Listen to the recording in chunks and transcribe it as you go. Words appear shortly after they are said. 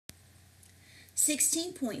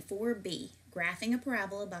16.4b, graphing a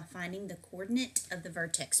parabola by finding the coordinate of the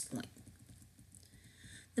vertex point.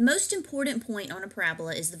 The most important point on a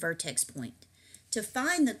parabola is the vertex point. To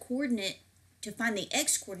find the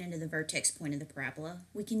x coordinate of the vertex point of the parabola,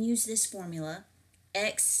 we can use this formula: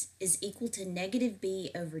 x is equal to negative b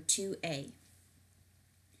over 2a.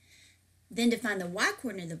 Then to find the y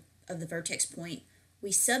coordinate of the vertex point,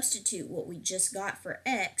 we substitute what we just got for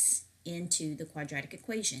x into the quadratic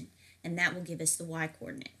equation, and that will give us the y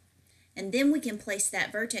coordinate. And then we can place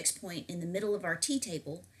that vertex point in the middle of our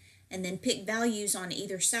t-table and then pick values on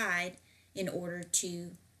either side in order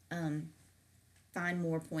to find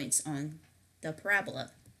more points on the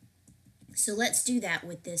parabola. So let's do that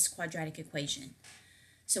with this quadratic equation.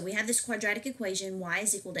 So we have this quadratic equation: y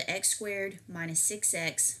is equal to x squared minus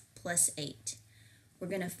 6x plus 8. We're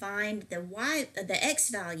going to find the x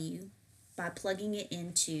value by plugging it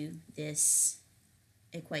into this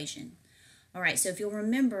equation. All right, so if you'll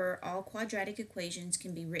remember, all quadratic equations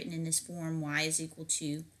can be written in this form: y is equal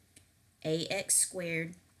to ax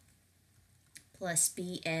squared plus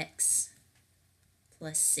bx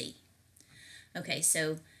plus c. Okay,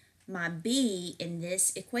 so my b in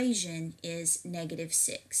this equation is negative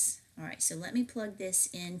 6. All right, so let me plug this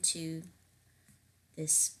into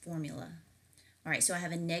this formula. All right, so I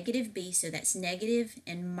have a negative b, so that's negative,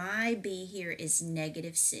 and my b here is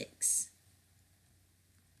negative 6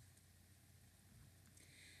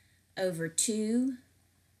 over 2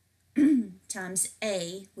 times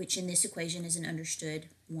a, which in this equation is an understood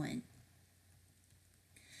 1.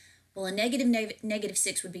 Well, a negative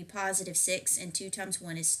 6 would be positive 6, and 2 times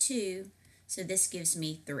 1 is 2, so this gives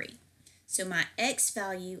me 3. So my x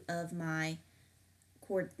value of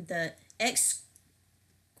the x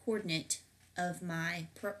coordinate of my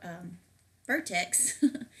vertex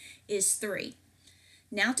is 3.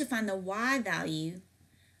 Now to find the y value,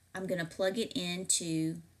 I'm going to plug it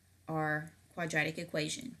into our quadratic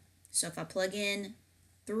equation. So if I plug in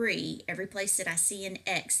 3, every place that I see an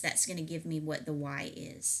x, that's going to give me what the y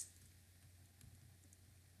is.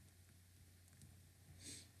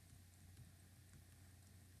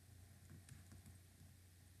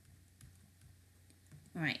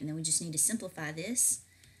 All right, and then we just need to simplify this.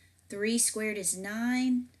 3 squared is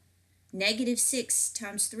 9. Negative 6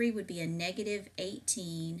 times 3 would be a negative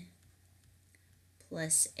 18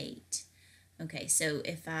 plus 8. Okay, so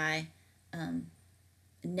if I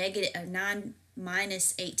 9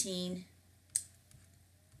 minus 18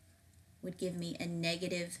 would give me a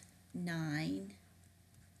negative 9,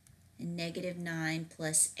 and negative 9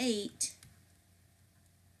 plus 8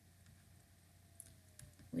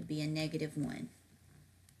 would be a negative 1.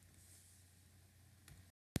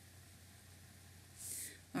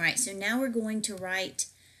 All right, so now we're going to write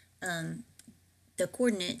the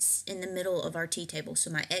coordinates in the middle of our t-table. So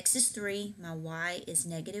my x is 3, my y is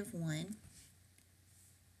negative 1.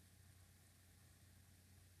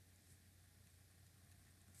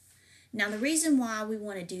 Now the reason why we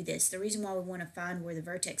want to do this, the reason why we want to find where the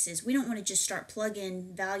vertex is, we don't want to just start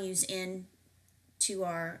plugging values in to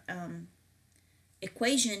our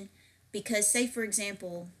equation, because say for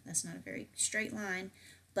example, that's not a very straight line,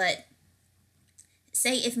 but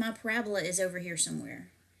say if my parabola is over here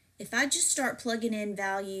somewhere, if I just start plugging in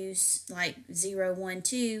values like 0, 1,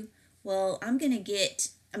 2, well, I'm going to get,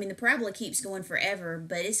 the parabola keeps going forever,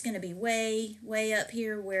 but it's going to be way, way up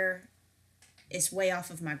here where it's way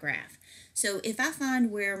off of my graph. So if I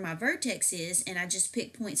find where my vertex is and I just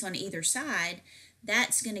pick points on either side,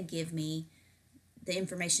 that's going to give me the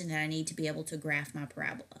information that I need to be able to graph my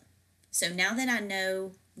parabola. So now that I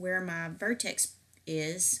know where my vertex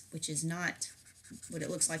is, which is not what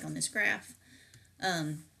it looks like on this graph,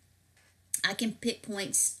 I can pick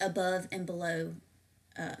points above and below,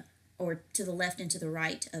 or to the left and to the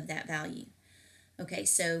right of that value. Okay,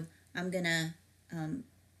 so I'm going to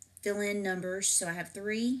fill in numbers. So I have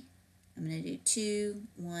 3, I'm going to do 2,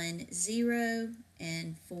 1, 0,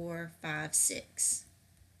 and 4, 5, 6.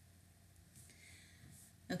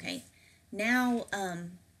 Okay, now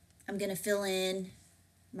I'm going to fill in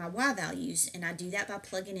my y values, and I do that by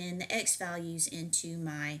plugging in the x values into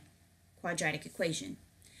my quadratic equation.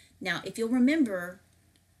 Now, if you'll remember,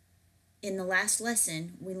 in the last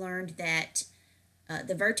lesson, we learned that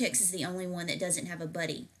the vertex is the only one that doesn't have a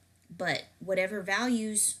buddy, but whatever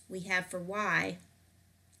values we have for y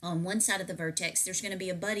on one side of the vertex, there's going to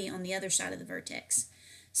be a buddy on the other side of the vertex.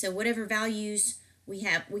 So whatever values we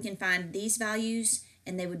have, we can find these values,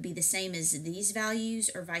 and they would be the same as these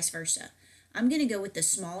values, or vice versa. I'm going to go with the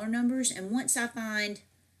smaller numbers, and once I find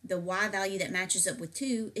the y value that matches up with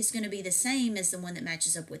 2, it's going to be the same as the one that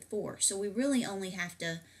matches up with 4. So we really only have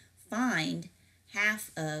to find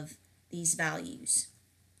half of these values.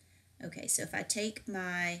 Okay, so if I take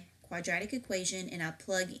my quadratic equation and I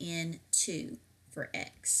plug in 2 for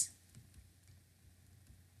x,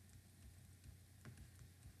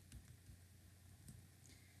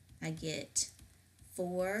 I get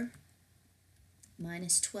 4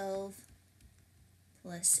 minus 12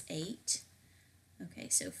 plus 8. Okay,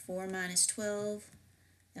 so 4 minus 12,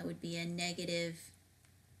 that would be a negative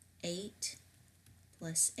 8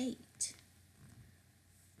 plus 8.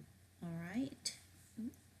 All right,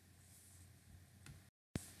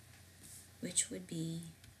 which would be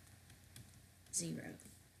 0.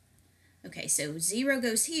 Okay, so 0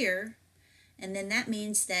 goes here, and then that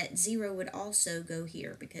means that 0 would also go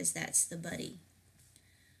here because that's the buddy.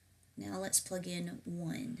 Now let's plug in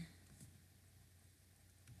 1.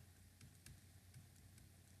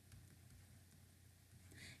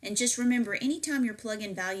 And just remember, anytime you're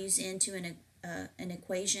plugging values into an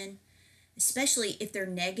equation, especially if they're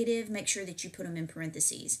negative, make sure that you put them in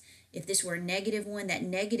parentheses. If this were a -1, that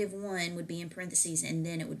 -1 would be in parentheses and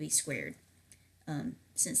then it would be squared.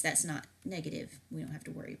 Since that's not negative, we don't have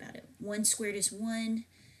to worry about it. 1 squared is 1.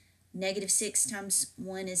 -6 times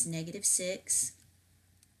 1 is -6.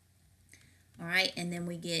 All right, and then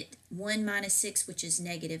we get 1 minus 6, which is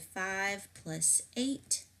 -5, plus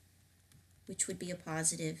 8, which would be a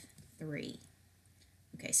positive 3.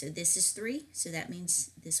 Okay, so this is 3, so that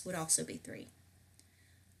means this would also be 3.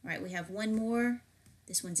 All right, we have one more.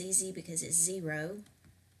 This one's easy because it's 0.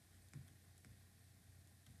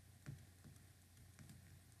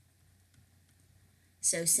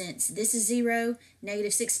 So since this is 0,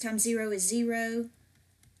 -6 times 0 is 0,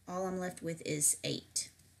 all I'm left with is 8.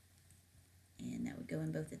 And that would go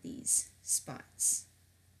in both of these spots.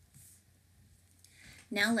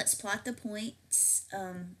 Now let's plot the points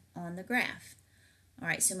on the graph. All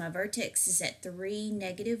right, so my vertex is at 3,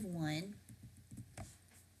 -1.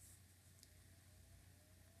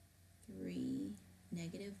 3,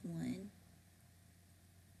 -1.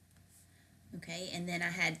 Okay, and then I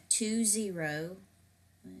had 2, 0.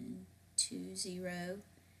 1, 2, 0,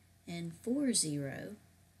 and 4, 0.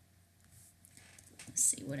 Let's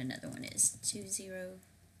see what another one is. 2, 0,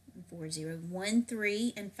 and 4, 0. 1,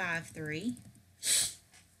 3, and 5, 3.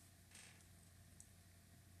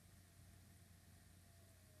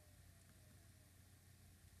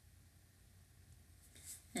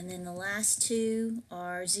 And then the last two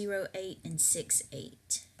are 0, 8, and 6,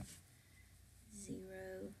 8.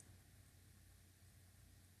 0,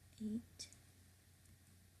 8,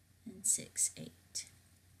 and 6, 8.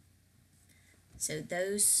 So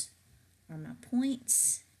those are my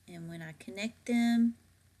points, and when I connect them,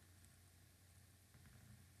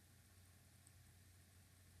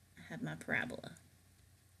 I have my parabola.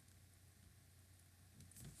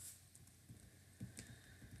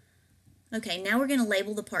 Okay, now we're going to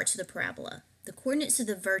label the parts of the parabola. The coordinates of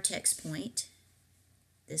the vertex point,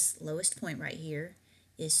 this lowest point right here,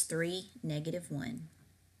 is 3, -1.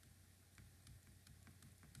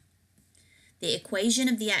 The equation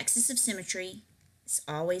of the axis of symmetry is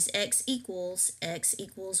always x equals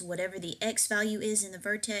whatever the x value is in the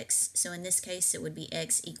vertex. So in this case, it would be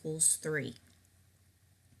x equals 3.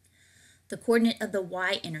 The coordinate of the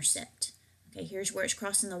y-intercept. Okay, here's where it's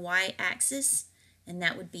crossing the y-axis, and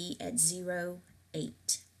that would be at 0,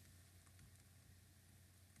 8.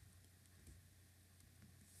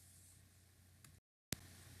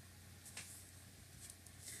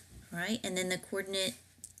 All right, and then the coordinate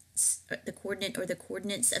or the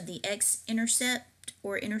coordinates of the x-intercept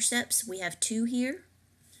or intercepts, we have 2 here,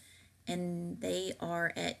 and they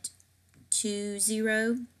are at 2,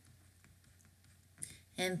 0,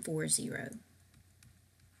 and 4, 0.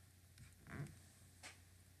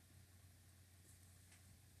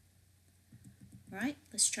 All right,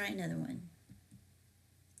 let's try another one.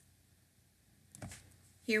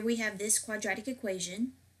 Here we have this quadratic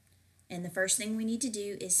equation, and the first thing we need to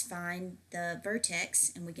do is find the vertex,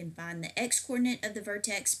 and we can find the x-coordinate of the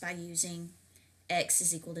vertex by using x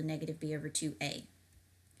is equal to -b over 2a.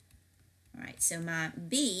 All right, so my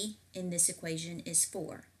b in this equation is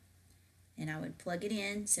 4, and I would plug it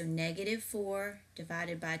in, so -4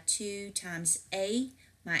 divided by 2 times a.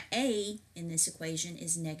 My a in this equation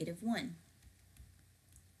is -1.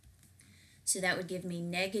 So that would give me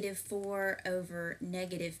 -4 over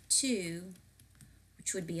 -2,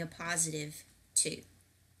 which would be a positive 2.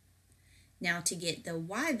 Now to get the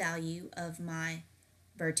y value of my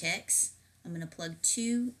vertex, I'm going to plug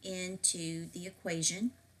 2 into the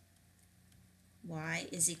equation. Y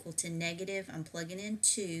is equal to I'm plugging in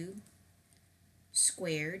 2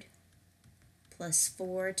 squared plus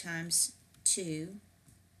 4 times 2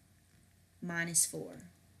 minus 4.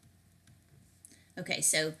 Okay,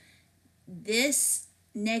 so this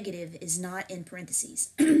negative is not in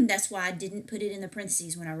parentheses. That's why I didn't put it in the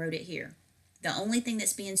parentheses when I wrote it here. The only thing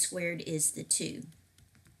that's being squared is the 2.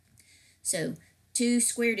 So 2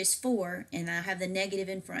 squared is 4, and I have the negative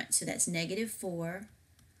in front. So that's negative 4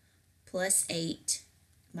 plus 8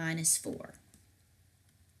 minus 4.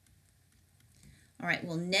 All right,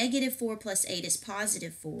 well, negative 4 plus 8 is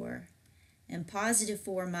positive 4, and positive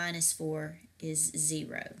 4 minus 4 is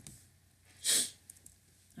 0.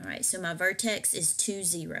 All right, so my vertex is 2,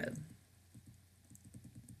 0.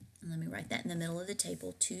 Let me write that in the middle of the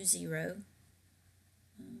table, 2, 0.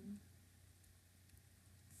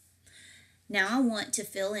 Now I want to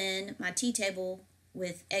fill in my t-table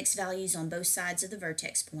with x values on both sides of the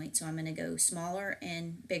vertex point. So I'm going to go smaller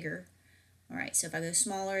and bigger. All right, so if I go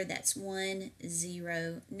smaller, that's 1,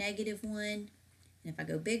 0, negative 1. And if I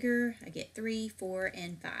go bigger, I get 3, 4,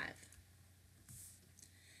 and 5.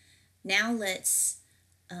 Now let's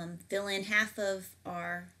fill in half of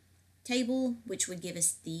our table, which would give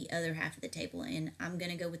us the other half of the table. And I'm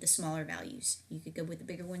going to go with the smaller values. You could go with the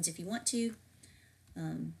bigger ones if you want to.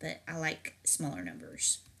 But I like smaller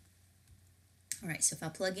numbers. All right, so if I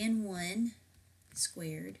plug in 1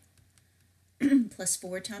 squared plus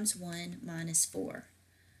 4 times 1 minus 4.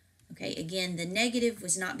 Okay, again, the negative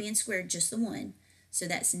was not being squared, just the 1. So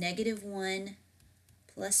that's negative 1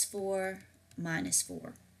 plus 4 minus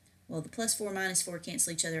 4. Well, the plus 4 minus 4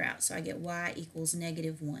 cancel each other out, so I get y equals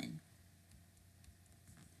negative 1.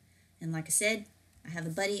 And like I said, I have a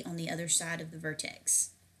buddy on the other side of the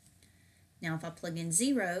vertex. Now if I plug in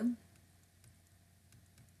 0,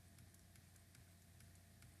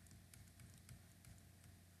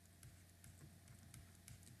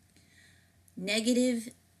 negative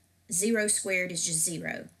 0 squared is just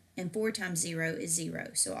 0, and 4 times 0 is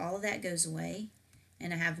 0. So all of that goes away,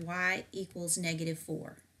 and I have y equals negative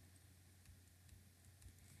 4.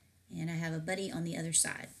 And I have a buddy on the other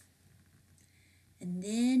side. And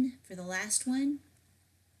then for the last one,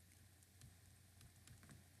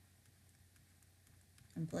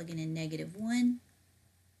 I'm plugging in negative 1.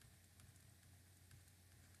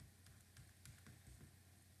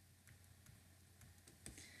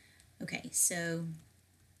 Okay, so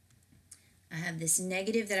I have this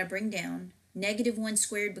negative that I bring down. Negative 1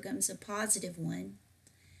 squared becomes a positive 1.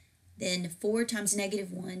 Then 4 times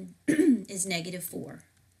negative 1 is negative 4.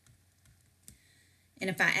 And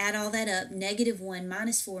if I add all that up, negative 1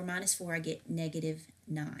 minus 4, I get negative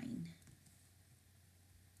 9.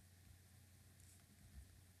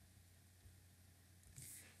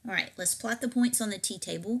 All right, let's plot the points on the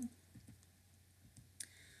t-table.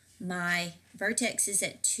 My vertex is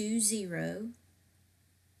at 2, 0.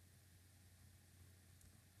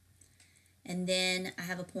 And then I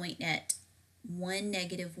have a point at 1,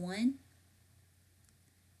 negative 1,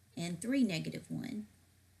 and 3, negative 1.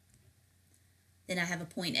 Then I have a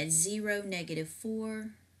point at 0, negative 4,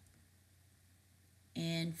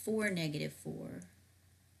 and 4, negative 4.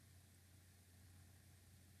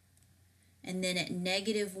 And then at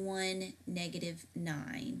negative 1, negative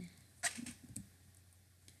 9.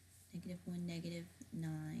 Negative 1, negative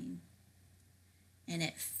 9. And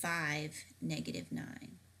at 5, negative 9.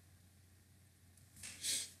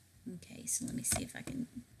 Okay, so let me see if I can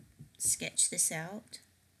sketch this out.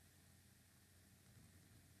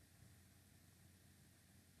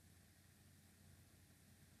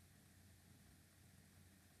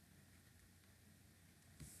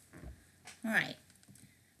 All right,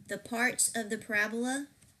 the parts of the parabola,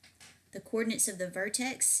 the coordinates of the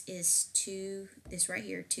vertex is 2, this right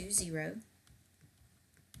here, 2, 0.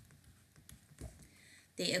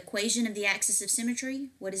 The equation of the axis of symmetry,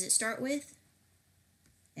 what does it start with?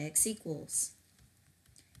 X equals.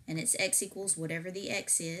 And it's x equals whatever the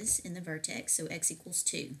x is in the vertex, so x equals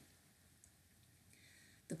 2.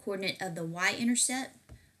 The coordinate of the y-intercept,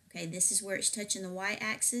 okay, this is where it's touching the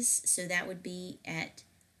y-axis, so that would be at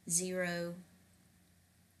 0,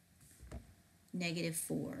 negative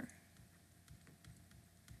 4.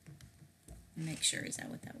 Make sure, is that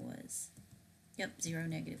what that was? Yep, 0,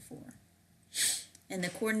 negative 4. And the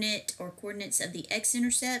coordinate or coordinates of the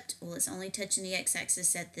x-intercept, well, it's only touching the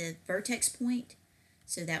x-axis at the vertex point,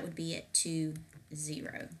 so that would be at 2,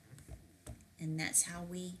 0. And that's how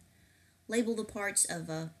we label the parts of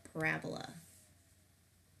a parabola.